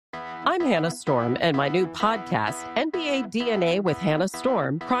I'm Hannah Storm, and my new podcast, NBA DNA with Hannah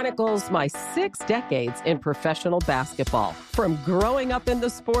Storm, chronicles my 6 decades in professional basketball. From growing up in the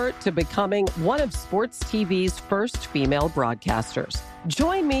sport to becoming one of sports TV's first female broadcasters.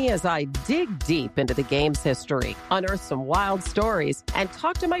 Join me as I dig deep into the game's history, unearth some wild stories, and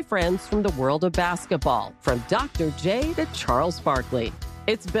talk to my friends from the world of basketball, from Dr. J to Charles Barkley.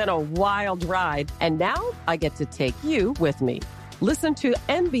 It's been a wild ride, and now I get to take you with me. Listen to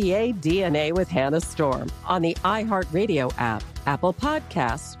NBA DNA with Hannah Storm on the iHeartRadio app, Apple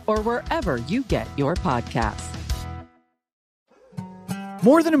Podcasts, or wherever you get your podcasts.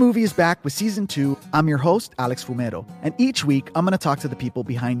 More Than a Movie is back with Season 2. I'm your host, Alex Fumero, and each week I'm going to talk to the people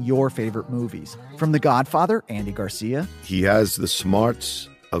behind your favorite movies. From The Godfather, Andy Garcia. He has the smarts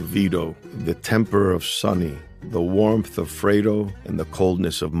of Vito, the temper of Sonny, the warmth of Fredo, and the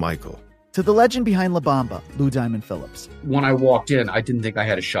coldness of Michael. To the legend behind La Bamba, Lou Diamond Phillips. When I walked in, I didn't think I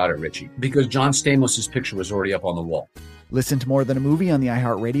had a shot at Richie because John Stamos' picture was already up on the wall. Listen to More Than a Movie on the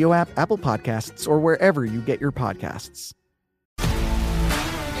iHeartRadio app, Apple Podcasts, or wherever you get your podcasts.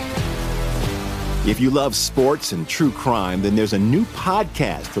 If you love sports and true crime, then there's a new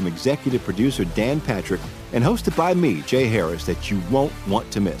podcast from executive producer Dan Patrick and hosted by me, Jay Harris, that you won't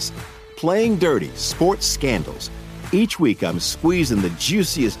want to miss. Playing Dirty: Sports Scandals. Each week, I'm squeezing the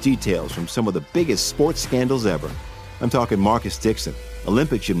juiciest details from some of the biggest sports scandals ever. I'm talking Marcus Dixon,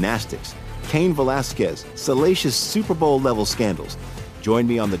 Olympic gymnastics, Cain Velasquez, salacious Super Bowl-level scandals. Join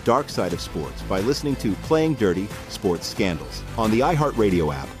me on the dark side of sports by listening to Playing Dirty: Sports Scandals on the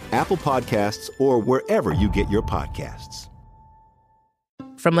iHeartRadio app, Apple Podcasts, or wherever you get your podcasts.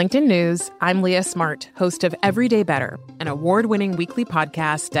 From LinkedIn News, I'm Leah Smart, host of Everyday Better, an award-winning weekly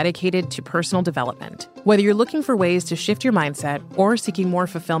podcast dedicated to personal development. Whether you're looking for ways to shift your mindset or seeking more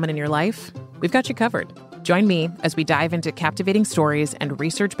fulfillment in your life, we've got you covered. Join me as we dive into captivating stories and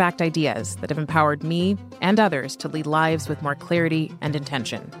research-backed ideas that have empowered me and others to lead lives with more clarity and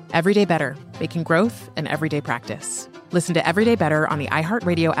intention. Everyday Better, making growth an everyday practice. Listen to Everyday Better on the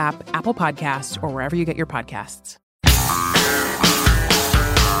iHeartRadio app, Apple Podcasts, or wherever you get your podcasts.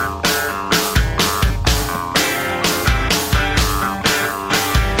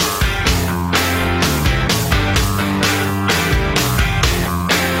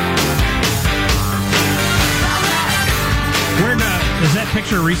 Is that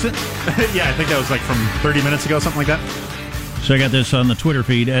picture recent? Yeah, I think that was like from 30 minutes ago, something like that. So I got this on the Twitter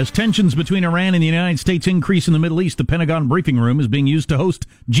feed. As tensions between Iran and the United States increase in the Middle East, the Pentagon briefing room is being used to host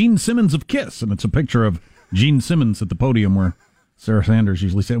Gene Simmons of KISS. And it's a picture of Gene Simmons at the podium where Sarah Sanders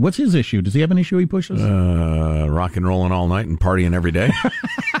usually says, what's his issue? Does he have an issue he pushes? Rock and rolling all night and partying every day,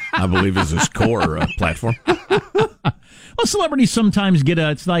 I believe is his core platform. Well, celebrities sometimes get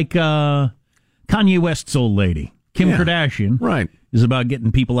it's like Kanye West's old lady, Kim Kardashian. Right. Is about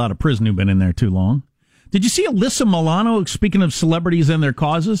getting people out of prison who've been in there too long. Did you see Alyssa Milano, speaking of celebrities and their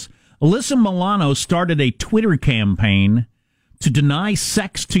causes? Alyssa Milano started a Twitter campaign to deny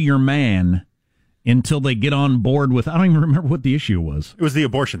sex to your man until they get on board with, I don't even remember what the issue was. It was the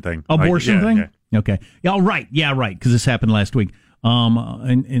abortion thing. Abortion thing? Yeah. Okay. Yeah, right. Yeah, right, because this happened last week.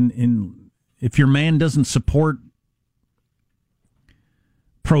 And if your man doesn't support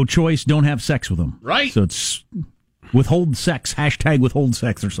pro-choice, don't have sex with him. Right. So it's withhold sex, #withhold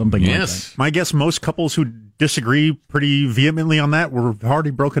sex or something like that. My guess, most couples who disagree pretty vehemently on that were already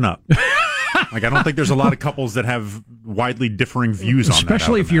broken up. Like, I don't think there's a lot of couples that have widely differing views on that.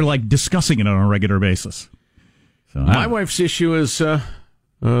 Especially if you're, like, discussing it on a regular basis. So, my wife's issue is the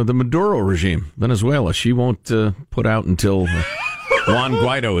Maduro regime, Venezuela. She won't put out until Juan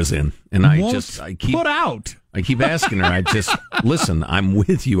Guaido is in. And I keep put out. I keep asking her, listen, I'm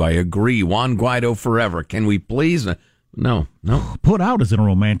with you. I agree. Juan Guaido forever. Can we please? No. Put out isn't a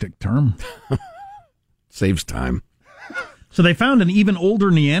romantic term. Saves time. So they found an even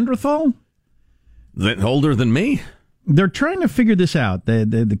older Neanderthal? Older than me? They're trying to figure this out.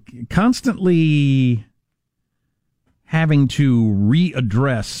 They're constantly having to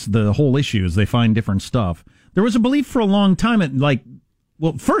readdress the whole issue as they find different stuff. There was a belief for a long time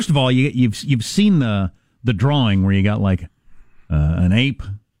well, first of all, you've seen the drawing where you got like an ape,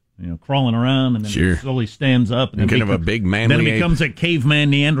 crawling around, and then it slowly stands up, and kind of a big manly then it becomes ape. A caveman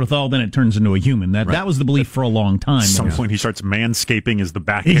Neanderthal, then it turns into a human. That was the belief for a long time. At some point, he starts manscaping as the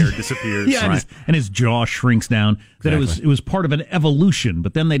back hair disappears. And his jaw shrinks down. That it was part of an evolution,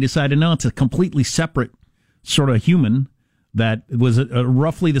 but then they decided no, it's a completely separate sort of human that was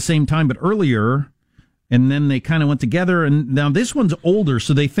roughly the same time but earlier. And then they kind of went together, and now this one's older,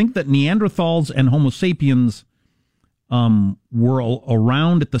 so they think that Neanderthals and Homo sapiens were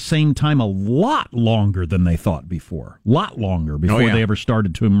around at the same time a lot longer than they thought before. Lot longer before they ever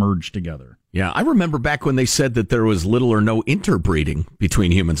started to emerge together. Yeah, I remember back when they said that there was little or no interbreeding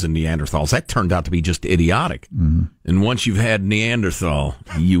between humans and Neanderthals. That turned out to be just idiotic. Mm-hmm. And once you've had Neanderthal,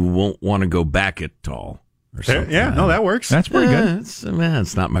 you won't want to go back at all. Or something. Yeah, no, that works. That's pretty good.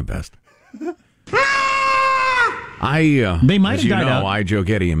 It's not my best. They might have died out. I, Joe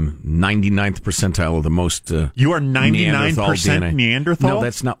Getty, am 99th percentile of the most You are 99% Neanderthal? No,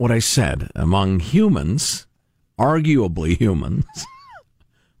 that's not what I said. Among humans, arguably humans,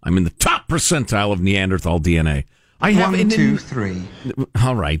 I'm in the top percentile of Neanderthal DNA. I have 1, 2, 3.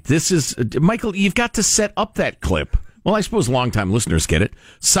 All right, this is Michael. You've got to set up that clip. Well, I suppose longtime listeners get it.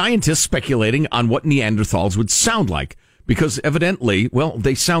 Scientists speculating on what Neanderthals would sound like because evidently, well,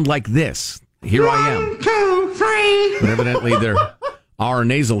 they sound like this. Here I am. 1, 2, 3. But evidently, our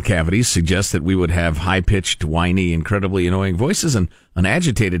nasal cavities suggest that we would have high-pitched, whiny, incredibly annoying voices, and an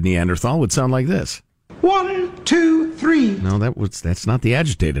agitated Neanderthal would sound like this. 1, 2, 3. No, that's not the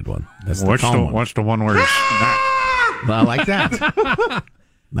agitated one. That's the calm one. Watch the one where I like that.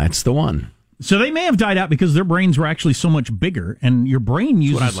 That's the one. So they may have died out because their brains were actually so much bigger, and your brain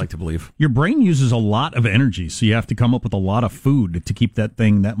uses. That's what I'd like to believe. Your brain uses a lot of energy, so you have to come up with a lot of food to keep that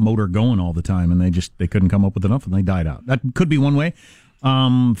motor going all the time, and they couldn't come up with enough, and they died out. That could be one way.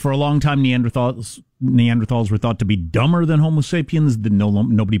 For a long time, Neanderthals were thought to be dumber than Homo sapiens.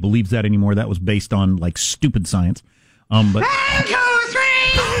 Nobody believes that anymore. That was based on like stupid science. But 1, 2, 3.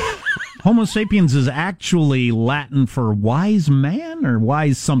 Homo sapiens is actually Latin for wise man or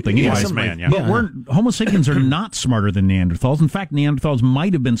wise something. Yeah, Anyway, wise man, yeah. But Homo sapiens are not smarter than Neanderthals. In fact, Neanderthals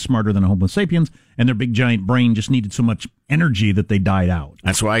might have been smarter than Homo sapiens, and their big giant brain just needed so much energy that they died out.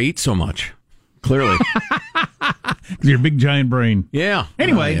 That's why I eat so much. Clearly. Your big giant brain. Yeah.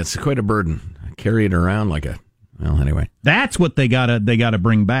 Anyway. It's quite a burden. I carry it around like anyway. That's what they gotta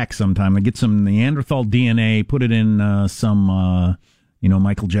bring back sometime. They get some Neanderthal DNA, put it in some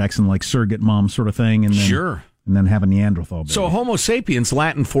Michael Jackson like surrogate mom sort of thing, and then sure. And then have a Neanderthal baby. So Homo sapiens,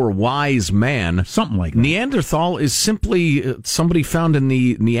 Latin for wise man. Something like that. Neanderthal is simply somebody found in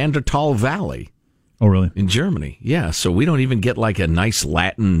the Neanderthal Valley. Oh, really? In Germany. Yeah, so we don't even get like a nice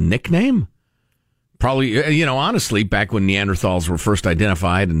Latin nickname. Probably, honestly, back when Neanderthals were first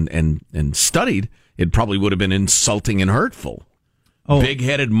identified and studied, it probably would have been insulting and hurtful. Oh.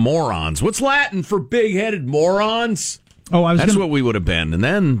 Big-headed morons. What's Latin for big-headed morons? Oh, That's what we would have been,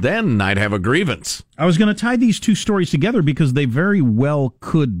 and then I'd have a grievance. I was going to tie these two stories together because they very well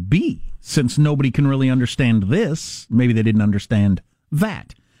could be, since nobody can really understand this. Maybe they didn't understand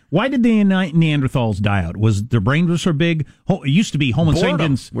that. Why did the Neanderthals die out? Was their brains were so big? It used to be Homo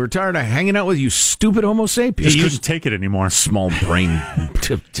sapiens. We're tired of hanging out with you stupid Homo sapiens. Just couldn't take it anymore. Small brain,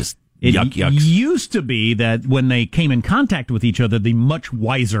 just It yucks. used to be that when they came in contact with each other, the much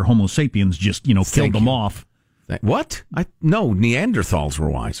wiser Homo sapiens just, killed them off. What? No, Neanderthals were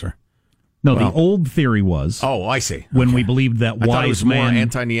wiser. No, the old theory was. Oh, I see. When we believed that I thought it wise was man. more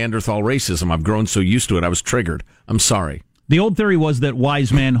anti-Neanderthal racism. I've grown so used to it, I was triggered. I'm sorry. The old theory was that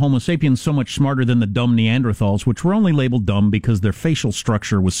wise man Homo sapiens so much smarter than the dumb Neanderthals, which were only labeled dumb because their facial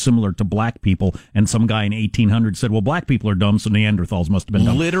structure was similar to black people, and some guy in 1800 said, well, black people are dumb, so Neanderthals must have been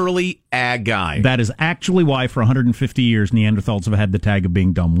dumb. Literally a guy. That is actually why for 150 years Neanderthals have had the tag of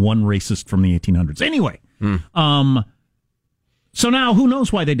being dumb. One racist from the 1800s. Anyway, so now who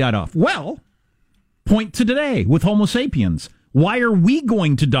knows why they died off? Well, point to today with Homo sapiens. Why are we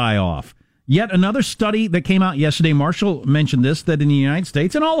going to die off? Yet another study that came out yesterday, Marshall mentioned this, that in the United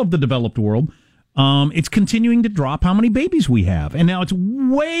States and all of the developed world, it's continuing to drop how many babies we have. And now it's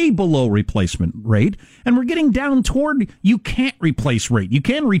way below replacement rate. And we're getting down toward you can't replace rate. You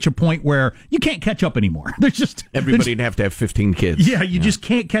can reach a point where you can't catch up anymore. Everybody'd have to have 15 kids. Yeah, you just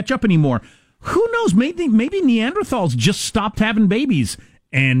can't catch up anymore. Who knows? Maybe Neanderthals just stopped having babies.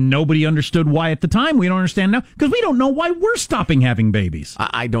 And nobody understood why at the time. We don't understand now because we don't know why we're stopping having babies.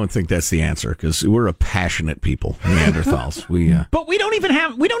 I don't think that's the answer because we're a passionate people, Neanderthals. But we don't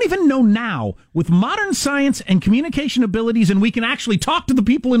even know now with modern science and communication abilities, and we can actually talk to the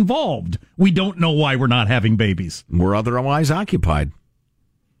people involved. We don't know why we're not having babies. We're otherwise occupied.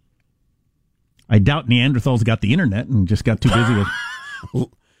 I doubt Neanderthals got the internet and just got too busy with.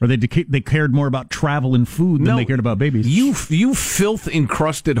 Or they cared more about travel and food than they cared about babies. You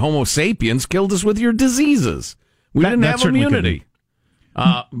filth-encrusted Homo sapiens killed us with your diseases. We didn't have immunity.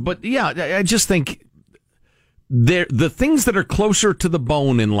 But yeah, I just think the things that are closer to the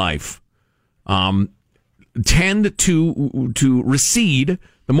bone in life tend to recede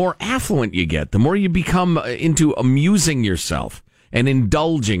the more affluent you get, the more you become into amusing yourself and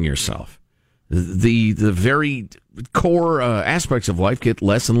indulging yourself. the very core aspects of life get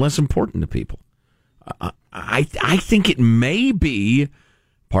less and less important to people. I think it may be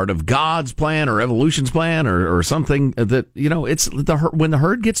part of God's plan or evolution's plan or something that, it's when the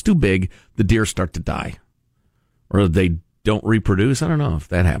herd gets too big, the deer start to die or they don't reproduce. I don't know if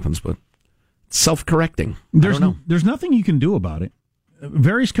that happens, but it's self-correcting. I don't know. There's nothing you can do about it.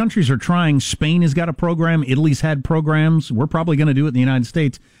 Various countries are trying. Spain has got a program. Italy's had programs. We're probably going to do it in the United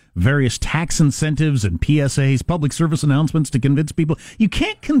States. Various tax incentives and PSAs, public service announcements to convince people. You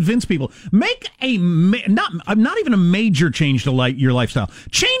can't convince people. Make not even a major change to your lifestyle.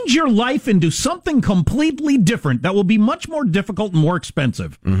 Change your life into something completely different that will be much more difficult and more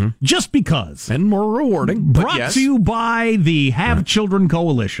expensive. Just because. And more rewarding. Brought to you by the Have Children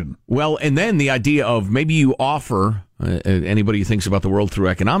Coalition. Well, and then the idea of maybe you offer, anybody who thinks about the world through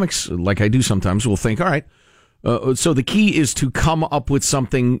economics, like I do sometimes, will think, all right, so the key is to come up with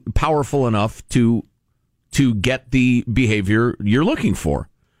something powerful enough to get the behavior you're looking for.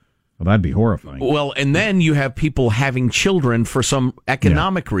 Well, that'd be horrifying. Well, and then you have people having children for some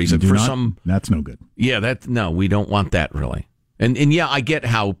economic reason. That's no good. Yeah, we don't want that really. And yeah, I get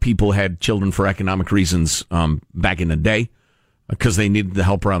how people had children for economic reasons back in the day because they needed the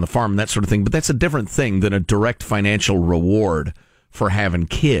help around the farm and that sort of thing. But that's a different thing than a direct financial reward for having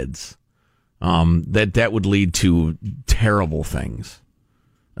kids. That would lead to terrible things.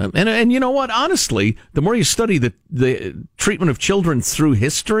 And you know what? Honestly, the more you study the treatment of children through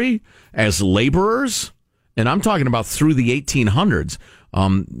history as laborers, and I'm talking about through the 1800s,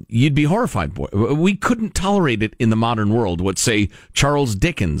 you'd be horrified. We couldn't tolerate it in the modern world, what, say, Charles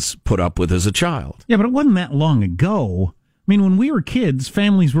Dickens put up with as a child. Yeah, but it wasn't that long ago. I mean, when we were kids,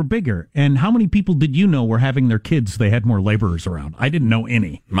 families were bigger. And how many people did you know were having their kids? They had more laborers around. I didn't know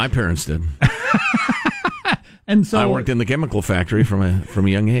any. My parents did. And so I worked in the chemical factory from a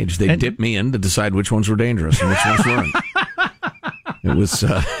young age. They dipped me in to decide which ones were dangerous and which ones weren't. It was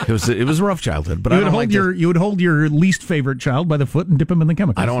a rough childhood, but you would hold your least favorite child by the foot and dip him in the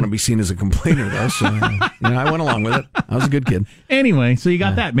chemicals. I don't want to be seen as a complainer, though, so I went along with it. I was a good kid. Anyway, so you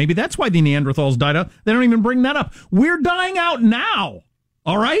got that. Maybe that's why the Neanderthals died out. They don't even bring that up. We're dying out now.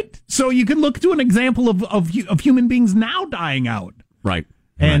 All right, so you can look to an example of human beings now dying out. Right.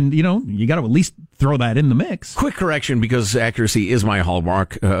 And, you got to at least throw that in the mix. Quick correction, because accuracy is my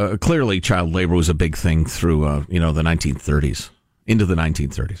hallmark. Clearly, child labor was a big thing through, the 1930s. Into the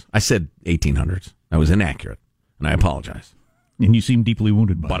 1930s. I said 1800s. I was inaccurate, and I apologize. And you seem deeply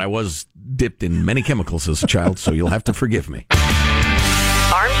wounded by it. But I was dipped in many chemicals as a child, so you'll have to forgive me.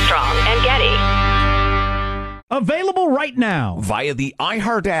 Armstrong and Getty. Available right now via the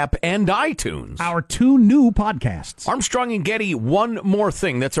iHeart app and iTunes. Our 2 new podcasts. Armstrong and Getty, One More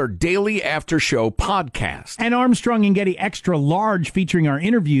Thing. That's our daily after show podcast. And Armstrong and Getty Extra Large, featuring our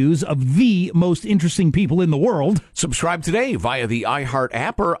interviews of the most interesting people in the world. Subscribe today via the iHeart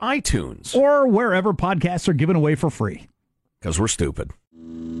app or iTunes. Or wherever podcasts are given away for free. Because we're stupid.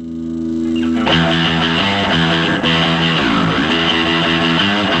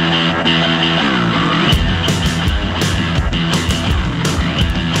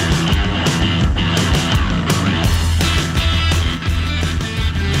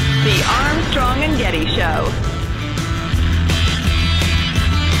 The Armstrong and Getty Show.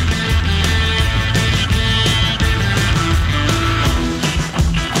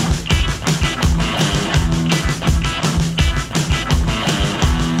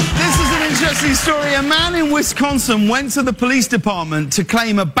 This is an interesting story. A man in Wisconsin went to the police department to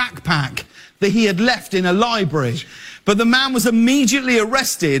claim a backpack that he had left in a library. But the man was immediately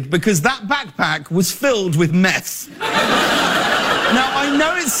arrested because that backpack was filled with meth. Now, I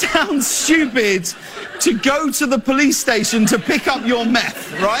know it sounds stupid to go to the police station to pick up your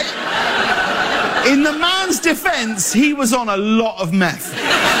meth, right? In the man's defense, he was on a lot of meth.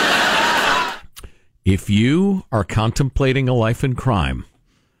 If you are contemplating a life in crime,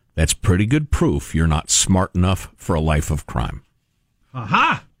 that's pretty good proof you're not smart enough for a life of crime.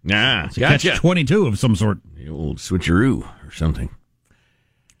 Aha! Yeah, it's a catch-22 of some sort. The old switcheroo or something.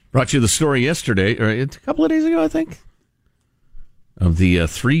 Brought you the story yesterday, or a couple of days ago, I think, of the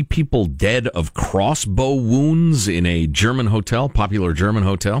 3 people dead of crossbow wounds in a German hotel, popular German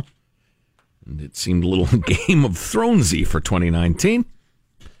hotel. And it seemed a little Game of Thronesy for 2019.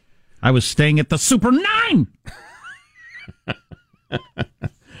 I was staying at the Super 9.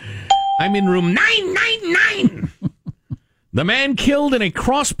 I'm in room 999. The man killed in a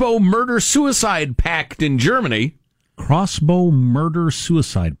crossbow murder-suicide pact in Germany. Crossbow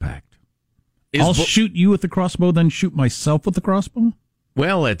murder-suicide pact. I'll shoot you with the crossbow, then shoot myself with the crossbow?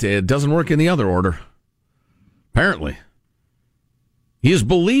 Well, it doesn't work in the other order. Apparently. He is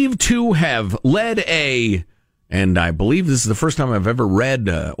believed to have led and I believe this is the first time I've ever read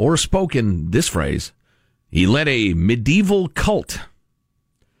or spoken this phrase, he led a medieval cult.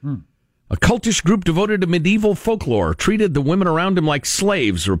 A cultish group devoted to medieval folklore treated the women around him like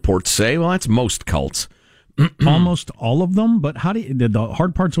slaves, reports say. Well, that's most cults. Almost all of them, but the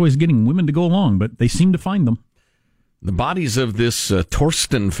hard part's always getting women to go along, but they seem to find them. The bodies of this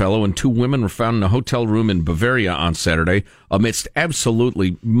Torsten fellow and 2 women were found in a hotel room in Bavaria on Saturday amidst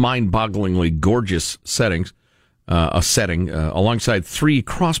absolutely mind-bogglingly gorgeous settings, alongside 3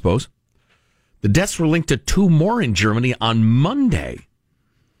 crossbows. The deaths were linked to 2 more in Germany on Monday.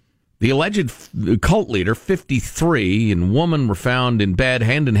 The alleged cult leader, 53, and woman were found in bed,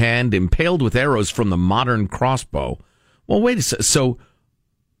 hand in hand, impaled with arrows from the modern crossbow. Well, wait a second. So,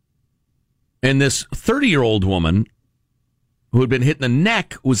 and this 30-year-old woman who had been hit in the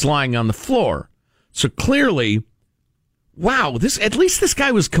neck was lying on the floor. So clearly, wow, at least this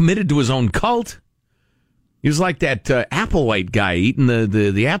guy was committed to his own cult. He was like that Applewhite guy eating the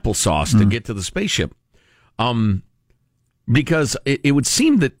applesauce to get to the spaceship. Because it would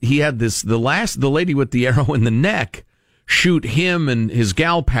seem that he had the lady with the arrow in the neck shoot him and his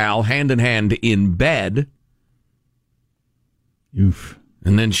gal pal hand in hand in bed. Oof.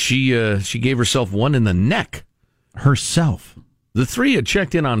 And then she gave herself one in the neck. Herself. The 3 had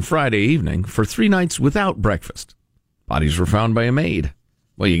checked in on Friday evening for 3 nights without breakfast. Bodies were found by a maid.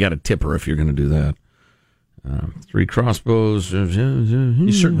 Well, you got to tip her if you're going to do that. 3 crossbows.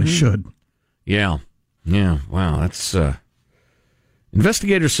 You certainly should. Yeah. Wow, that's...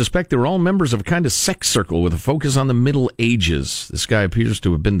 Investigators suspect they were all members of a kind of sex circle with a focus on the Middle Ages. This guy appears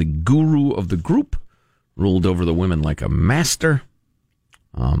to have been the guru of the group, ruled over the women like a master.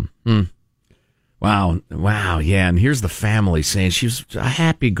 Wow, yeah, and here's the family saying she was a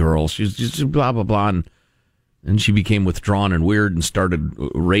happy girl. She was just blah, blah, blah, and she became withdrawn and weird and started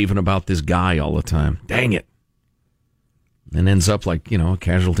raving about this guy all the time. Dang it. And ends up like, a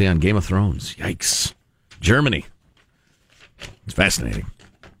casualty on Game of Thrones. Yikes. Germany. It's fascinating.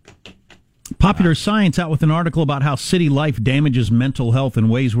 Popular Science out with an article about how city life damages mental health in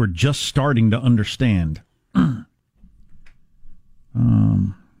ways we're just starting to understand.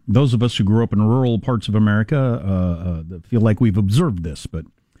 Those of us who grew up in rural parts of America feel like we've observed this, but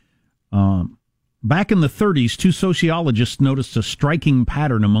back in the 30s, 2 sociologists noticed a striking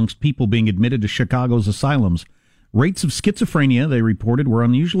pattern amongst people being admitted to Chicago's asylums. Rates of schizophrenia, they reported, were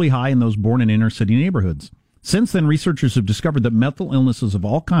unusually high in those born in inner-city neighborhoods. Since then, researchers have discovered that mental illnesses of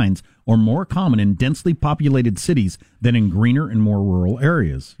all kinds are more common in densely populated cities than in greener and more rural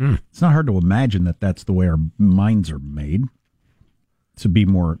areas. It's not hard to imagine that that's the way our minds are made, to be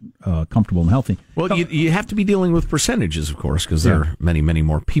more comfortable and healthy. Well, you have to be dealing with percentages, of course, because there are many, many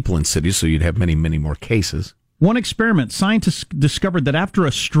more people in cities, so you'd have many, many more cases. One experiment, scientists discovered that after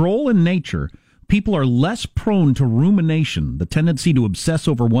a stroll in nature, people are less prone to rumination, the tendency to obsess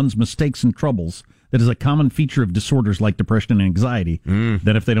over one's mistakes and troubles, that is a common feature of disorders like depression and anxiety,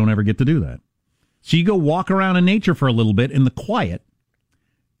 than if they don't ever get to do that. So you go walk around in nature for a little bit in the quiet,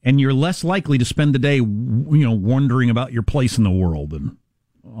 and you're less likely to spend the day, wondering about your place in the world and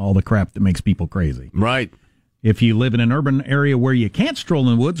all the crap that makes people crazy. Right. If you live in an urban area where you can't stroll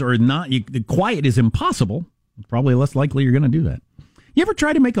in the woods or the quiet is impossible, probably less likely you're going to do that. You ever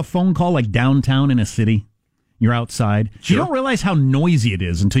try to make a phone call like downtown in a city? You're outside. Sure. You don't realize how noisy it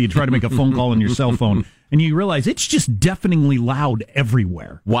is until you try to make a phone call on your cell phone, and you realize it's just deafeningly loud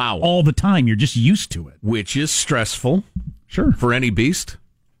everywhere. Wow. All the time. You're just used to it. Which is stressful. Sure. For any beast.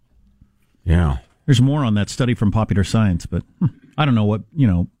 Yeah. There's more on that study from Popular Science, but I don't know what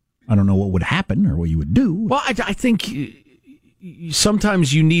would happen or what you would do. Well, I think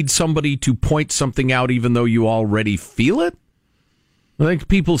sometimes you need somebody to point something out even though you already feel it. I think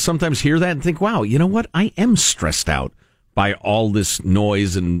people sometimes hear that and think, wow, you know what? I am stressed out by all this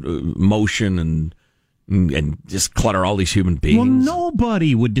noise and motion and just clutter, all these human beings. Well,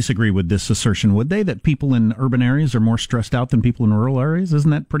 nobody would disagree with this assertion, would they? That people in urban areas are more stressed out than people in rural areas? Isn't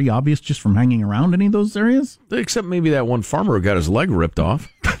that pretty obvious just from hanging around any of those areas? Except maybe that one farmer who got his leg ripped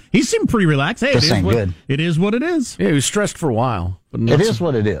off. He seemed pretty relaxed. Hey, this ain't good. It is what it is. Yeah, he was stressed for a while. But it is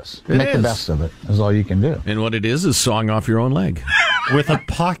what it is. Make the best of it is all you can do. And what it is sawing off your own leg. With a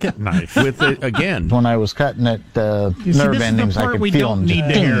pocket knife. With it again. When I was cutting it, nerve endings, I could feel them. Need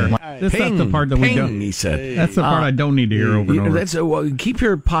to hear. That's not the part that we don't. He said. That's the part I don't need to hear over and over. Keep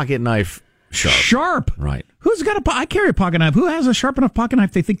your pocket knife sharp. Sharp. Right. Who's got I carry a pocket knife. Who has a sharp enough pocket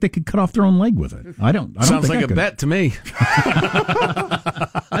knife they think they could cut off their own leg with it? I don't. Sounds like a bet to me.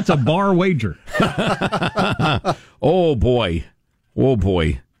 That's a bar wager. Oh boy.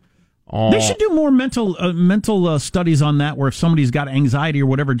 They should do more mental studies on that, where if somebody's got anxiety or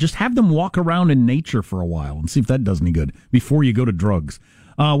whatever, just have them walk around in nature for a while and see if that does any good before you go to drugs.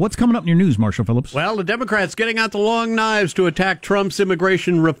 What's coming up in your news, Marshall Phillips? Well, the Democrats getting out the long knives to attack Trump's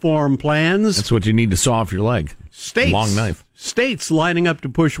immigration reform plans. That's what you need to saw off your leg. Long knife. States lining up to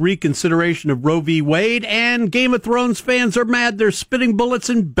push reconsideration of Roe v. Wade, and Game of Thrones fans are mad. They're spitting bullets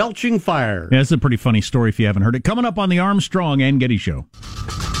and belching fire. Yeah, it's a pretty funny story if you haven't heard it. Coming up on the Armstrong and Getty Show.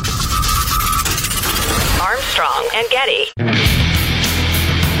 Armstrong and Getty.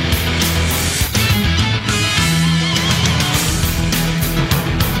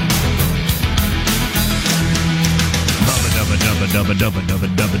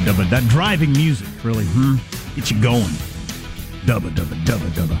 Dubba. That driving music really gets you going.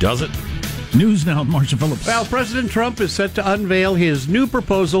 Dubba. Does it? News now, Marshall Phillips. Well, President Trump is set to unveil his new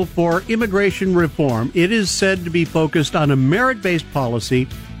proposal for immigration reform. It is said to be focused on a merit-based policy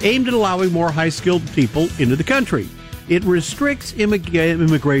aimed at allowing more high-skilled people into the country. It restricts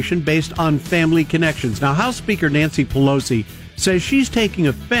immigration based on family connections. Now, House Speaker Nancy Pelosi says she's taking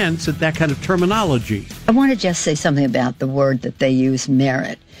offense at that kind of terminology. I want to just say something about the word that they use,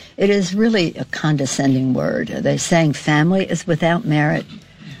 merit. It is really a condescending word. Are they saying family is without merit?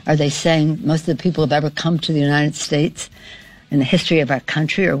 Are they saying most of the people who have ever come to the United States in the history of our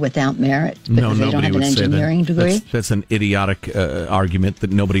country are without merit because they don't have an engineering degree? That's an idiotic argument that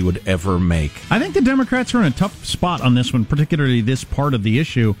nobody would ever make. I think the Democrats are in a tough spot on this one, particularly this part of the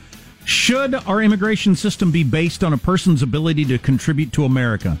issue. Should our immigration system be based on a person's ability to contribute to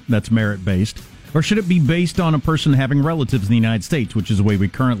America? That's merit-based. Or should it be based on a person having relatives in the United States, which is the way we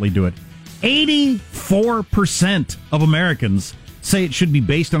currently do it? 84% of Americans say it should be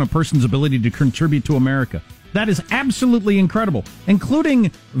based on a person's ability to contribute to America. That is absolutely incredible,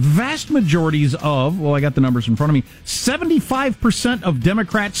 including vast majorities of, well, I got the numbers in front of me, 75% of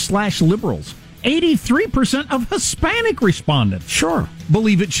Democrats/liberals. 83% of Hispanic respondents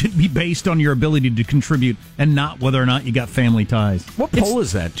believe it should be based on your ability to contribute and not whether or not you got family ties. What poll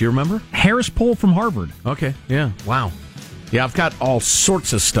is that? Do you remember? Harris poll from Harvard. Okay, yeah, wow. Yeah, I've got all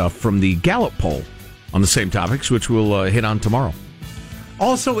sorts of stuff from the Gallup poll on the same topics, which we'll hit on tomorrow.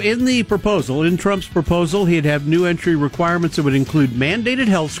 Also in the proposal, in Trump's proposal, he'd have new entry requirements that would include mandated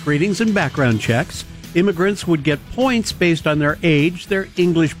health screenings and background checks. Immigrants would get points based on their age, their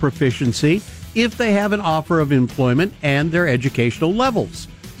English proficiency, if they have an offer of employment, and their educational levels.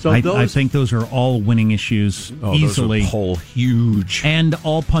 So I think those are all winning issues easily. Those are poll huge. And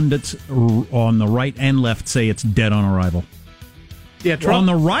all pundits on the right and left say it's dead on arrival. Yeah, Trump, on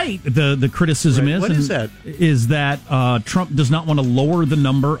the right, the criticism is that Trump does not want to lower the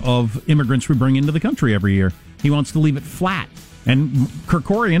number of immigrants we bring into the country every year. He wants to leave it flat. And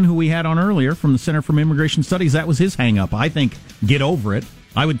Kerkorian, who we had on earlier from the Center for Immigration Studies, that was his hang-up. I think, get over it.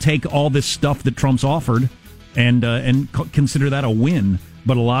 I would take all this stuff that Trump's offered and consider that a win.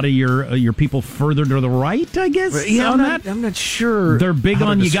 But a lot of your people further to the right, I guess, I'm not sure. They're big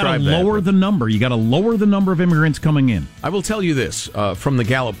on you got to lower the number. You got to lower the number of immigrants coming in. I will tell you this from the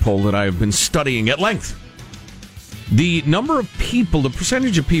Gallup poll that I've been studying at length. The number of people, the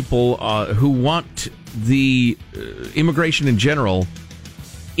percentage of people who want the immigration in general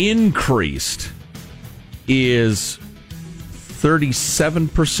increased is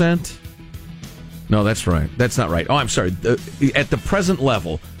 37%. No, that's right. That's not right. Oh, I'm sorry. At the present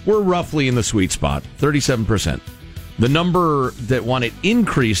level, we're roughly in the sweet spot, 37%. The number that want it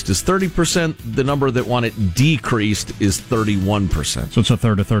increased is 30%. The number that want it decreased is 31%. So it's a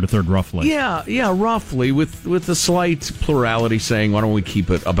third, roughly. Yeah, roughly, with a slight plurality saying, why don't we keep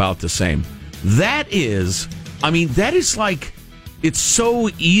it about the same? That is like, it's so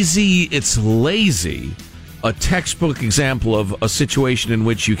easy, it's lazy. A textbook example of a situation in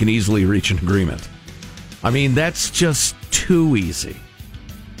which you can easily reach an agreement. I mean, that's just too easy.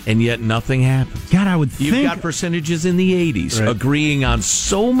 And yet nothing happens. God, I would think... You've got percentages in the 80s agreeing on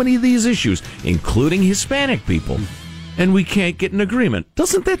so many of these issues, including Hispanic people, and we can't get an agreement.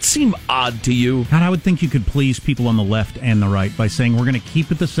 Doesn't that seem odd to you? God, I would think you could please people on the left and the right by saying, we're going to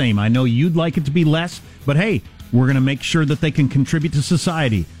keep it the same. I know you'd like it to be less, but hey, we're going to make sure that they can contribute to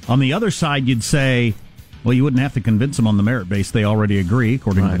society. On the other side, you'd say... Well, you wouldn't have to convince them on the merit base. They already agree,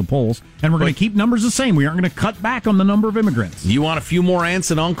 according to the polls. And we're going to keep numbers the same. We aren't going to cut back on the number of immigrants. You want a few more aunts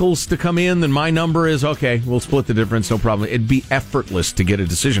and uncles to come in, then my number is, okay, we'll split the difference, no problem. It'd be effortless to get a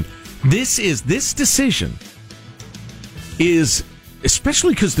decision. This decision is,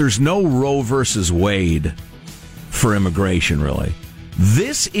 especially because there's no Roe versus Wade for immigration, really.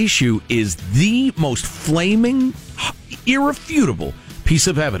 This issue is the most flaming, irrefutable piece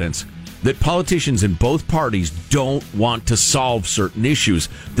of evidence that politicians in both parties don't want to solve certain issues.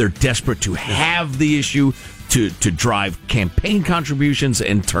 They're desperate to have the issue to drive campaign contributions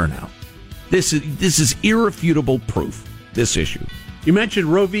and turnout. This is irrefutable proof, this issue. You mentioned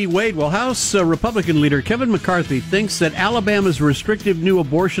Roe v. Wade. Well, House Republican leader Kevin McCarthy thinks that Alabama's restrictive new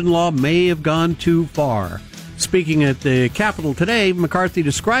abortion law may have gone too far. Speaking at the Capitol today, McCarthy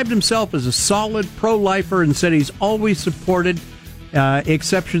described himself as a solid pro-lifer and said he's always supported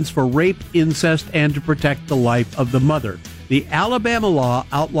exceptions for rape, incest, and to protect the life of the mother. The Alabama law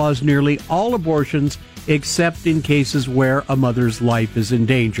outlaws nearly all abortions except in cases where a mother's life is in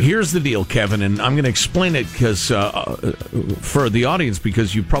danger. Here's the deal, Kevin, and I'm going to explain it because for the audience,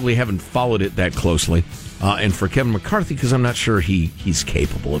 because you probably haven't followed it that closely, and for Kevin McCarthy, because I'm not sure he's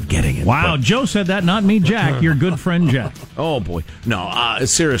capable of getting it. Wow, but Joe said that, not me, Jack. Your good friend, Jack. Oh, boy. No,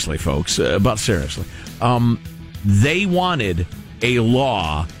 seriously, folks, seriously. They wanted a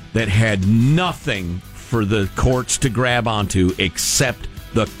law that had nothing for the courts to grab onto except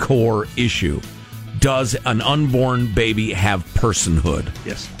the core issue. Does an unborn baby have personhood?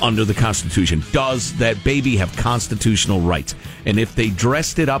 Yes. Under the Constitution? Does that baby have constitutional rights? And if they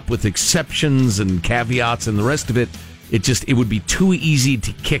dressed it up with exceptions and caveats and the rest of it, it would be too easy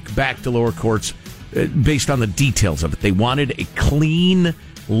to kick back to lower courts based on the details of it. They wanted a clean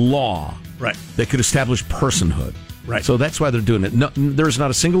law that could establish personhood. Right. So that's why they're doing it. No, there's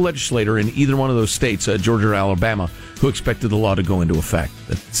not a single legislator in either one of those states, Georgia or Alabama, who expected the law to go into effect.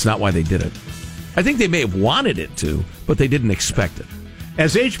 That's not why they did it. I think they may have wanted it to, but they didn't expect it.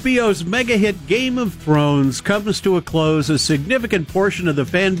 As HBO's mega hit Game of Thrones comes to a close, a significant portion of the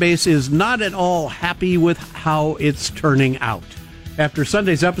fan base is not at all happy with how it's turning out. After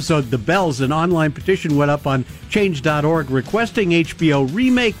Sunday's episode, The Bells, an online petition went up on Change.org requesting HBO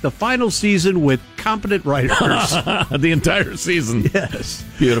remake the final season with competent writers. The entire season. Yes.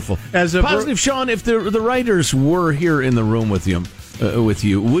 Beautiful. As a positive, Sean, if the writers were here in the room with you,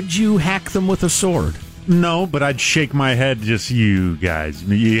 would you hack them with a sword? No, but I'd shake my head. Just you guys,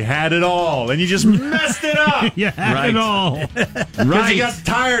 you had it all, and you just messed it up. You had it all. Because you got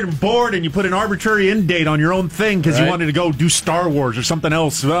tired and bored, and you put an arbitrary end date on your own thing because you wanted to go do Star Wars or something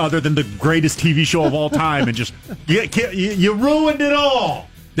else other than the greatest TV show of all time, and just you ruined it all.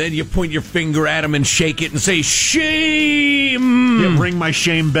 Then you point your finger at him and shake it and say, shame! Yeah, ring my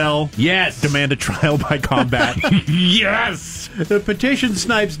shame bell. Yes. Demand a trial by combat. Yes! The petition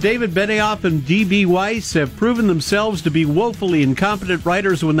snipes David Benioff and D.B. Weiss have proven themselves to be woefully incompetent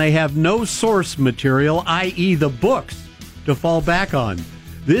writers when they have no source material, i.e. the books, to fall back on.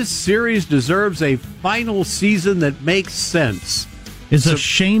 This series deserves a final season that makes sense. Is a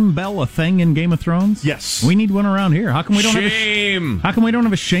shame bell a thing in Game of Thrones? Yes. We need one around here. How come we don't shame. How come we don't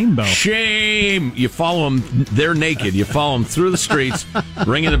have a shame bell? Shame. You follow them. They're naked. You follow them through the streets,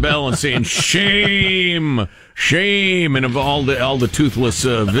 ringing the bell and saying shame, shame, and all the toothless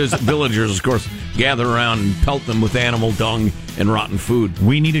villagers, of course, gather around and pelt them with animal dung and rotten food.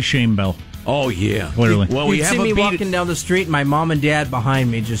 We need a shame bell. Oh, yeah. Clearly. Well, we see me walking down the street and my mom and dad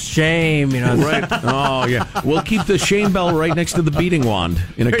behind me, just shame, Right. Oh, yeah. We'll keep the shame bell right next to the beating wand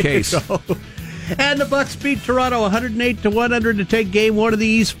in a case. And the Bucks beat Toronto 108-100 to take Game 1 of the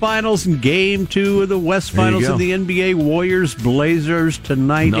East Finals and Game 2 of the West Finals of the NBA. Warriors Blazers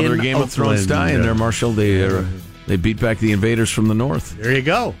tonight. Another in Game Oakland. of Thrones tie in there, Marshall. They beat back the invaders from the north. There you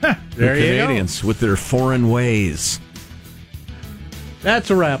go. The Canadians with their foreign ways.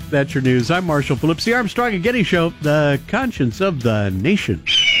 That's a wrap. That's your news. I'm Marshall Phillips, the Armstrong and Getty Show, the conscience of the nation.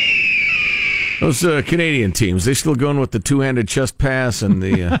 Those Canadian teams, they still going with the two-handed chest pass and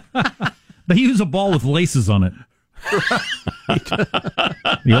the... They use a ball with laces on it.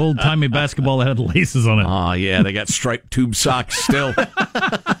 The old-timey basketball that had laces on it. Oh, yeah, they got striped tube socks still.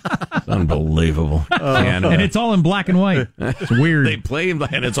 Unbelievable. And it's all in black and white. It's weird. They play in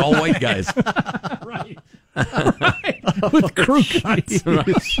black, and it's all white guys. Right. With crew cuts.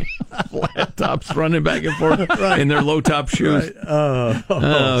 Flat tops running back and forth in their low-top shoes.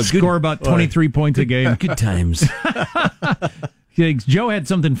 Score about 23 points a game. Good times. Joe had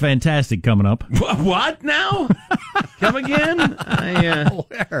something fantastic coming up. What now? Come again?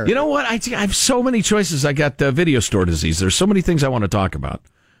 You know what? I have so many choices. I got video store disease. There's so many things I want to talk about.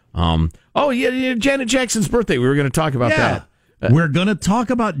 Janet Jackson's birthday. We were going to talk about that. We're going to talk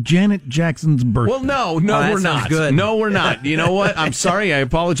about Janet Jackson's birthday. Well, no, we're not. Good. No, we're not. You know what? I'm sorry. I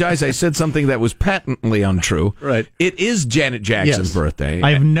apologize. I said something that was patently untrue. Right. It is Janet Jackson's birthday.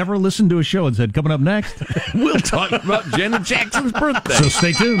 I have never listened to a show that said, coming up next, we'll talk about Janet Jackson's birthday. So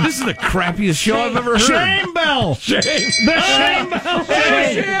stay tuned. This is the crappiest show I've ever heard. Shame bell! Shame! The shame bell!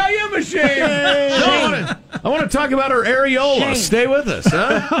 I am ashamed! I want to talk about her areola. Stay with us,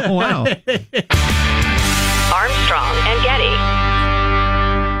 huh? Oh, wow. Armstrong and Getty.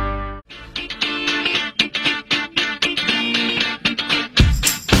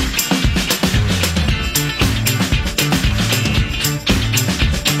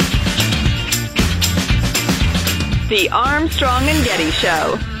 The Armstrong and Getty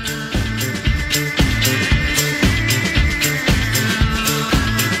Show.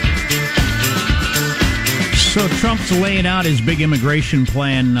 So Trump's laying out his big immigration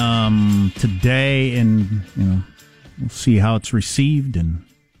plan today, and we'll see how it's received and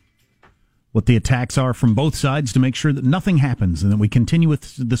what the attacks are from both sides to make sure that nothing happens and that we continue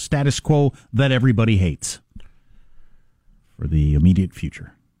with the status quo that everybody hates for the immediate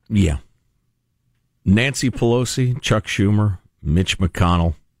future. Yeah. Nancy Pelosi, Chuck Schumer, Mitch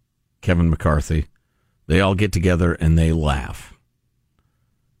McConnell, Kevin McCarthy, they all get together and they laugh.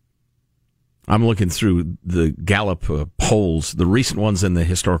 I'm looking through the Gallup polls, the recent ones and the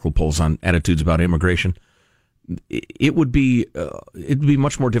historical polls on attitudes about immigration. It would be it'd be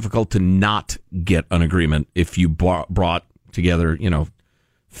much more difficult to not get an agreement if you brought together,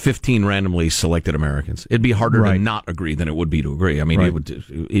 15 randomly selected Americans. It'd be harder to not agree than it would be to agree. I mean,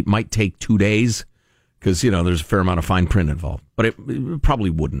 it might take 2 days. Because, there's a fair amount of fine print involved. But it probably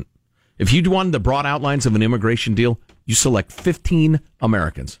wouldn't. If you wanted the broad outlines of an immigration deal, you select 15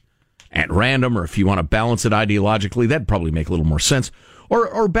 Americans at random, or if you want to balance it ideologically, that'd probably make a little more sense.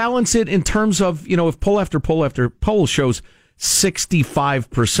 Or balance it in terms of, if poll after poll after poll shows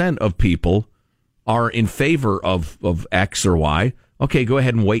 65% of people are in favor of X or Y, okay, go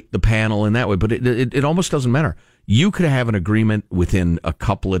ahead and weight the panel in that way. But it almost doesn't matter. You could have an agreement within a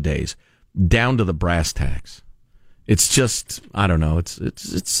couple of days. Down to the brass tacks. It's just, I don't know.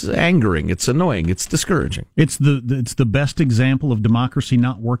 It's angering. It's annoying. It's discouraging. It's the best example of democracy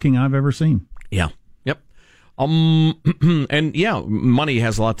not working I've ever seen. Yeah. Yep. And yeah, money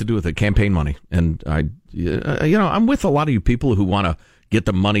has a lot to do with it. Campaign money. And I'm with a lot of you people who want to get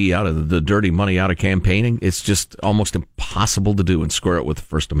the money out of the dirty money out of campaigning. It's just almost impossible to do and square it with the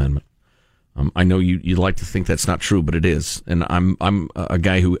First Amendment. I know you'd like to think that's not true, but it is, and I'm a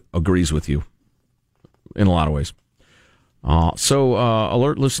guy who agrees with you in a lot of ways. So,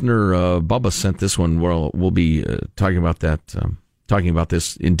 alert listener Bubba sent this one. We'll be talking about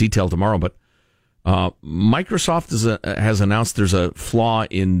this in detail tomorrow. But Microsoft has announced there's a flaw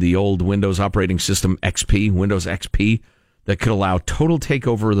in the old Windows operating system XP, Windows XP, that could allow total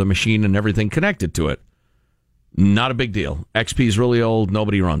takeover of the machine and everything connected to it. Not a big deal. XP is really old.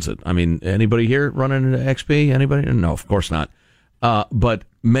 Nobody runs it. I mean, anybody here running XP? Anybody? No, of course not. But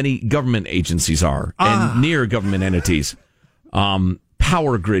many government agencies are, and near government entities.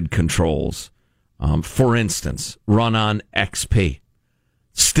 Power grid controls, for instance, run on XP.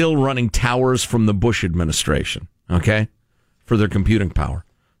 Still running towers from the Bush administration, okay, for their computing power.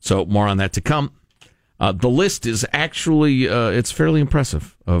 So more on that to come. The list is actually, it's fairly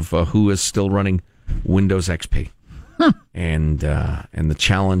impressive of who is still running Windows XP, and the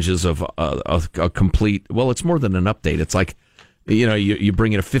challenges of a complete. Well, it's more than an update. It's like, you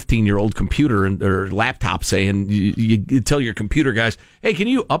bring in a 15-year-old computer or laptop, say, and you tell your computer guys, "Hey, can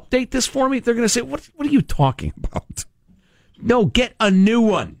you update this for me?" They're going to say, "What are you talking about?" No, get a new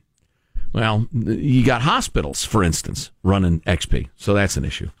one. Well, you got hospitals, for instance, running XP, so that's an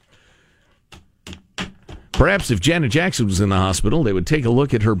issue. Perhaps if Janet Jackson was in the hospital, they would take a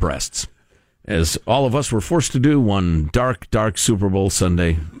look at her breasts, as all of us were forced to do one dark, dark Super Bowl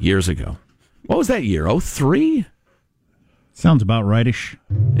Sunday years ago. What was that year? 2003? Sounds about rightish.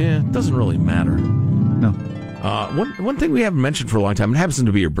 Yeah, it doesn't really matter. No. One thing we haven't mentioned for a long time, it happens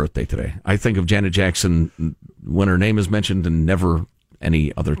to be your birthday today. I think of Janet Jackson when her name is mentioned and never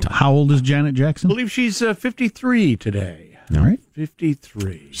any other time. How old is Janet Jackson? I believe she's 53 today. All right.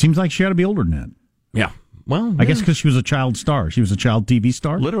 53. Seems like she ought to be older than that. Yeah. Well, I guess because she was a child star. She was a child TV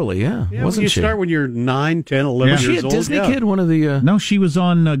star? Literally, yeah. Wasn't she? You start when you're 9, 10, 11 years old. Was she a Disney kid? One of the... No, she was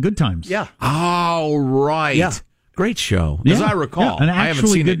on Good Times. Yeah. Oh, right. Yeah. Great show, as I recall. Yeah, I haven't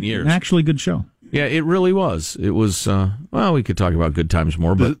seen it in years. An actually good show. Yeah, it really was. It was, well, we could talk about Good Times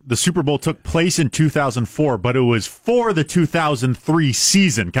more, but... The Super Bowl took place in 2004, but it was for the 2003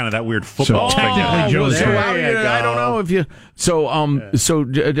 season, kind of that weird football thing. Technically, Joe's I don't know if you... So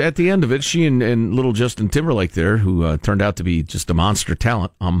at the end of it, she and little Justin Timberlake there, who turned out to be just a monster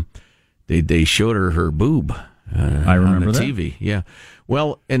talent, they showed her boob I remember on the that. TV. Yeah.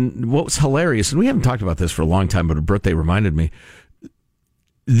 Well, and what was hilarious, and we haven't talked about this for a long time, but her birthday reminded me,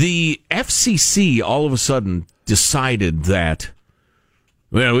 the FCC all of a sudden decided that,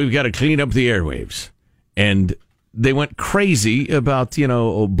 well, we've got to clean up the airwaves. And they went crazy about,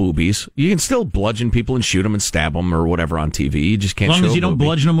 boobies. You can still bludgeon people and shoot them and stab them or whatever on TV. You just can't show as long as you don't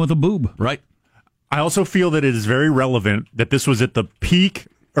bludgeon them with a boob. Right. I also feel that it is very relevant that this was at the peak,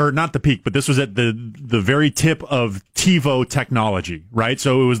 or not the peak, but this was at the very tip of TiVo technology, right?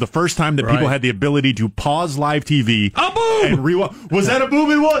 So it was the first time that people had the ability to pause live TV and rewind. Was that a boob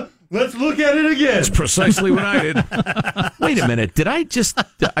in one? Let's look at it again. That's precisely what I did. Wait a minute. I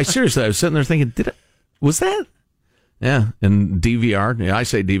seriously, I was sitting there thinking, was that? Yeah, and DVR. Yeah, I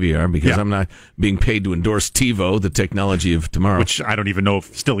say DVR because I'm not being paid to endorse TiVo, the technology of tomorrow. Which I don't even know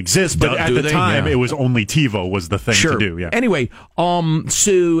if still exists, but at the time it was only TiVo was the thing to do. Yeah. Anyway, but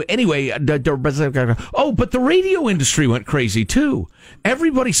the radio industry went crazy too.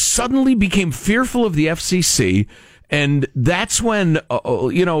 Everybody suddenly became fearful of the FCC, and that's when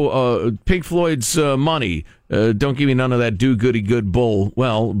Pink Floyd's Money. Don't give me none of that do goody good bull.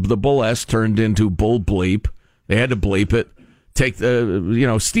 Well, the bull S turned into bull bleep. They had to bleep it. Take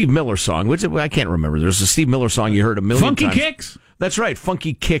the, Steve Miller song, which I can't remember. There's a Steve Miller song you heard a million times. Funky Kicks? That's right.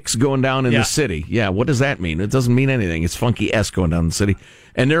 Funky Kicks going down in the city. Yeah, what does that mean? It doesn't mean anything. It's Funky S going down in the city.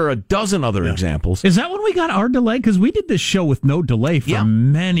 And there are a dozen other examples. Is that when we got our delay? Because we did this show with no delay for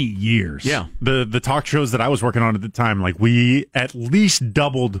many years. Yeah. The talk shows that I was working on at the time, we at least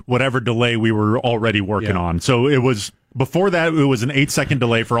doubled whatever delay we were already working on. So it was, before that, it was an 8-second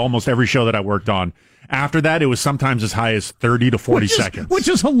delay for almost every show that I worked on. After that, it was sometimes as high as 30 to 40 seconds. Which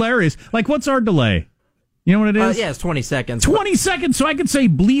is hilarious. What's our delay? You know what it is? It's 20 seconds. 20 seconds, so I could say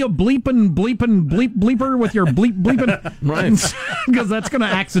bleeper with your bleeping. Right. Because that's going to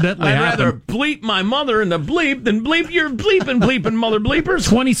accidentally happen. I'd rather bleep my mother in the bleep than bleep your bleeping mother bleepers.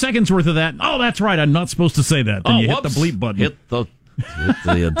 20 seconds worth of that. Oh, that's right. I'm not supposed to say that. Then you hit the bleep button. Hit the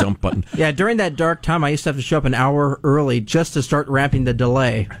dump button. Yeah, during that dark time, I used to have to show up an hour early just to start ramping the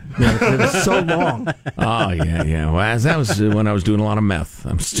delay. It was so long. Oh, yeah. Well, that was when I was doing a lot of meth.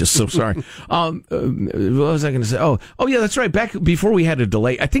 I'm just so sorry. What was I going to say? Oh, yeah, that's right. Back before we had a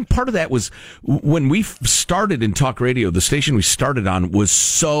delay, I think part of that was when we started in talk radio, the station we started on was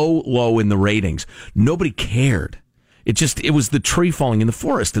so low in the ratings. Nobody cared. It was the tree falling in the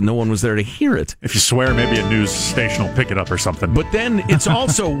forest, and no one was there to hear it. If you swear, maybe a news station will pick it up or something. But then it's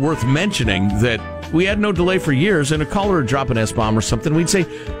also worth mentioning that we had no delay for years, and a caller would drop an S-bomb or something. We'd say,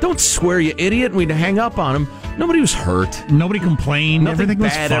 "Don't swear, you idiot," and we'd hang up on him. Nobody was hurt. Nobody complained. Nothing Everything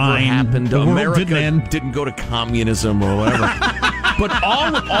was bad fine. ever happened. The world America didn't go to communism or whatever. But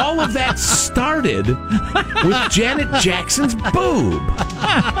all of that started with Janet Jackson's boob.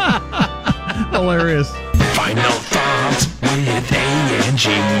 Hilarious. Final thoughts with A&G.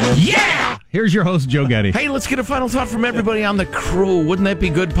 Yeah! Here's your host, Joe Getty. Hey, let's get a final thought from everybody on the crew. Wouldn't that be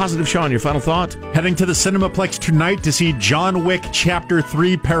good? Positive Sean, your final thought? Heading to the Cinemaplex tonight to see John Wick Chapter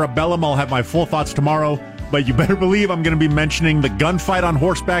 3 Parabellum. I'll have my full thoughts tomorrow. But you better believe I'm going to be mentioning the gunfight on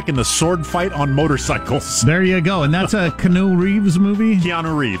horseback and the sword fight on motorcycles. There you go. And that's a Keanu Reeves movie?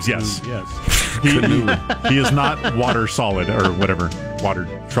 Keanu Reeves, yes. He is not water solid or whatever. Water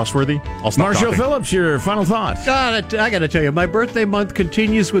trustworthy. I'll stop Marshall talking. Phillips, your final thought. God, I got to tell you, my birthday month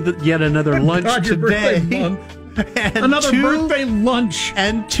continues with yet another lunch today. Another birthday lunch.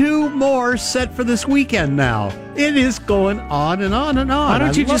 And 2 more set for this weekend now. It is going on and on and on. Why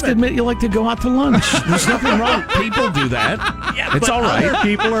don't you just admit you like to go out to lunch? There's nothing wrong. People do that. Yeah, it's all right. Other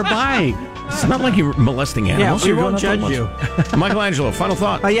people are buying. It's not like you're molesting animals. Yeah, we won't judge you. Michelangelo, final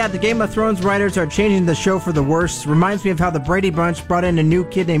thought. The Game of Thrones writers are changing the show for the worse. Reminds me of how the Brady Bunch brought in a new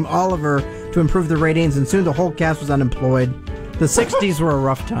kid named Oliver to improve the ratings, and soon the whole cast was unemployed. The 60s were a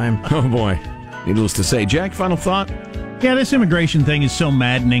rough time. Oh, boy. Needless to say. Jack, final thought? Yeah, this immigration thing is so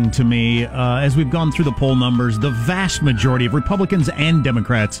maddening to me. As we've gone through the poll numbers, the vast majority of Republicans and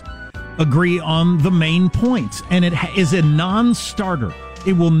Democrats agree on the main points, and it is a non-starter.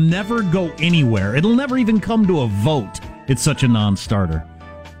 It will never go anywhere. It'll never even come to a vote. It's such a non-starter.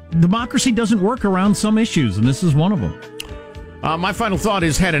 Democracy doesn't work around some issues, and this is one of them. My final thought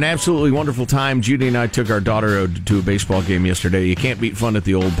is had an absolutely wonderful time. Judy and I took our daughter to a baseball game yesterday. You can't beat fun at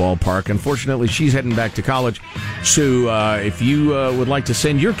the old ballpark. Unfortunately, she's heading back to college. So if you would like to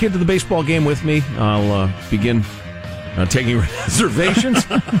send your kid to the baseball game with me, I'll begin taking reservations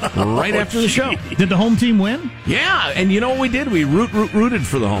right after the show. Did the home team win? Yeah, and you know what we did? We rooted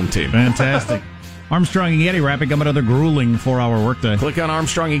for the home team. Fantastic. Armstrong and Getty wrapping up another grueling 4-hour workday. Click on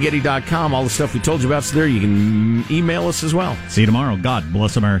ArmstrongandGetty.com. All the stuff we told you about is there. You can email us as well. See you tomorrow. God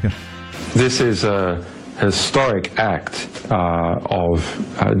bless America. This is historic act of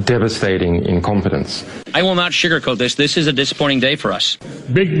devastating incompetence. I will not sugarcoat this. This is a disappointing day for us.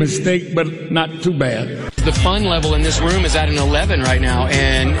 Big mistake, but not too bad. The fun level in this room is at an 11 right now,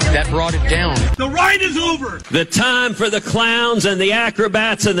 and that brought it down. The ride is over. The time for the clowns and the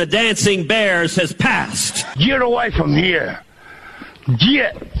acrobats and the dancing bears has passed. Get away from here.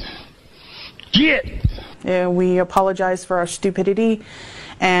 Get. We apologize for our stupidity,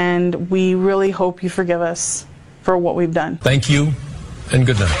 and we really hope you forgive us for what we've done. Thank you, and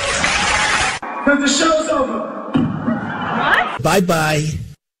good night. Because the show's over. What? Bye-bye.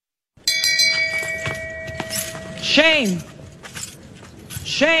 Shame.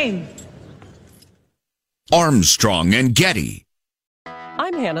 Shame. Armstrong and Getty.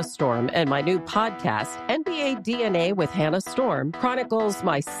 I'm Hannah Storm, and my new podcast, NBA DNA with Hannah Storm, chronicles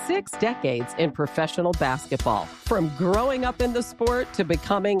my 6 decades in professional basketball. From growing up in the sport to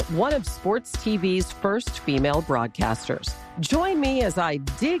becoming one of sports TV's first female broadcasters. Join me as I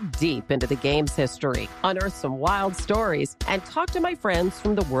dig deep into the game's history, unearth some wild stories, and talk to my friends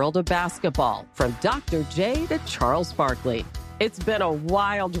from the world of basketball, from Dr. J to Charles Barkley. It's been a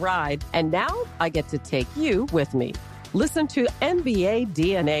wild ride, and now I get to take you with me. Listen to NBA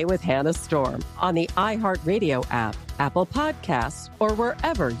DNA with Hannah Storm on the iHeartRadio app, Apple Podcasts, or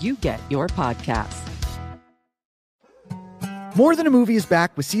wherever you get your podcasts. More Than a Movie is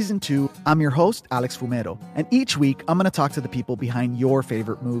back with Season 2. I'm your host, Alex Fumero, and each week I'm going to talk to the people behind your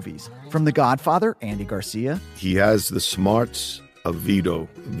favorite movies. From The Godfather, Andy Garcia. He has the smarts of Vito,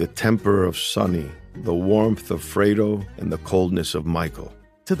 the temper of Sonny, the warmth of Fredo, and the coldness of Michael.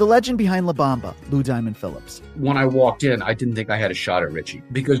 To the legend behind La Bamba, Lou Diamond Phillips. When I walked in, I didn't think I had a shot at Richie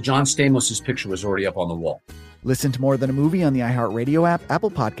because John Stamos' picture was already up on the wall. Listen to More Than a Movie on the iHeartRadio app,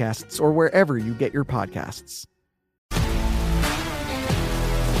 Apple Podcasts, or wherever you get your podcasts.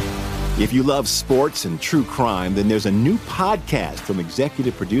 If you love sports and true crime, then there's a new podcast from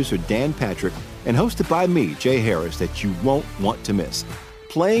executive producer Dan Patrick and hosted by me, Jay Harris, that you won't want to miss.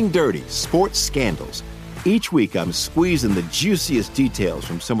 Playing Dirty: Sports Scandals. Each week, I'm squeezing the juiciest details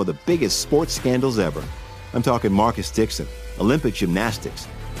from some of the biggest sports scandals ever. I'm talking Marcus Dixon, Olympic gymnastics,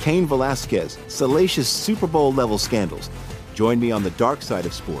 Cain Velasquez, salacious Super Bowl-level scandals. Join me on the dark side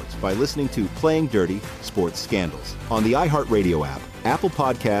of sports by listening to Playing Dirty: Sports Scandals on the iHeartRadio app, Apple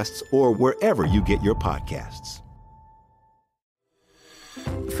Podcasts, or wherever you get your podcasts.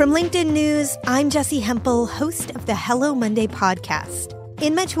 From LinkedIn News, I'm Jessie Hempel, host of the Hello Monday podcast.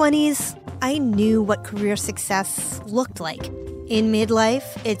 In my 20s, I knew what career success looked like. In midlife,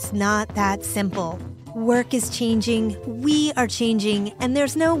 it's not that simple. Work is changing, we are changing, and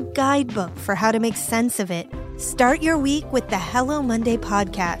there's no guidebook for how to make sense of it. Start your week with the Hello Monday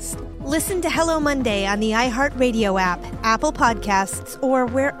podcast. Listen to Hello Monday on the iHeartRadio app, Apple Podcasts, or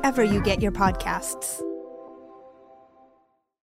wherever you get your podcasts.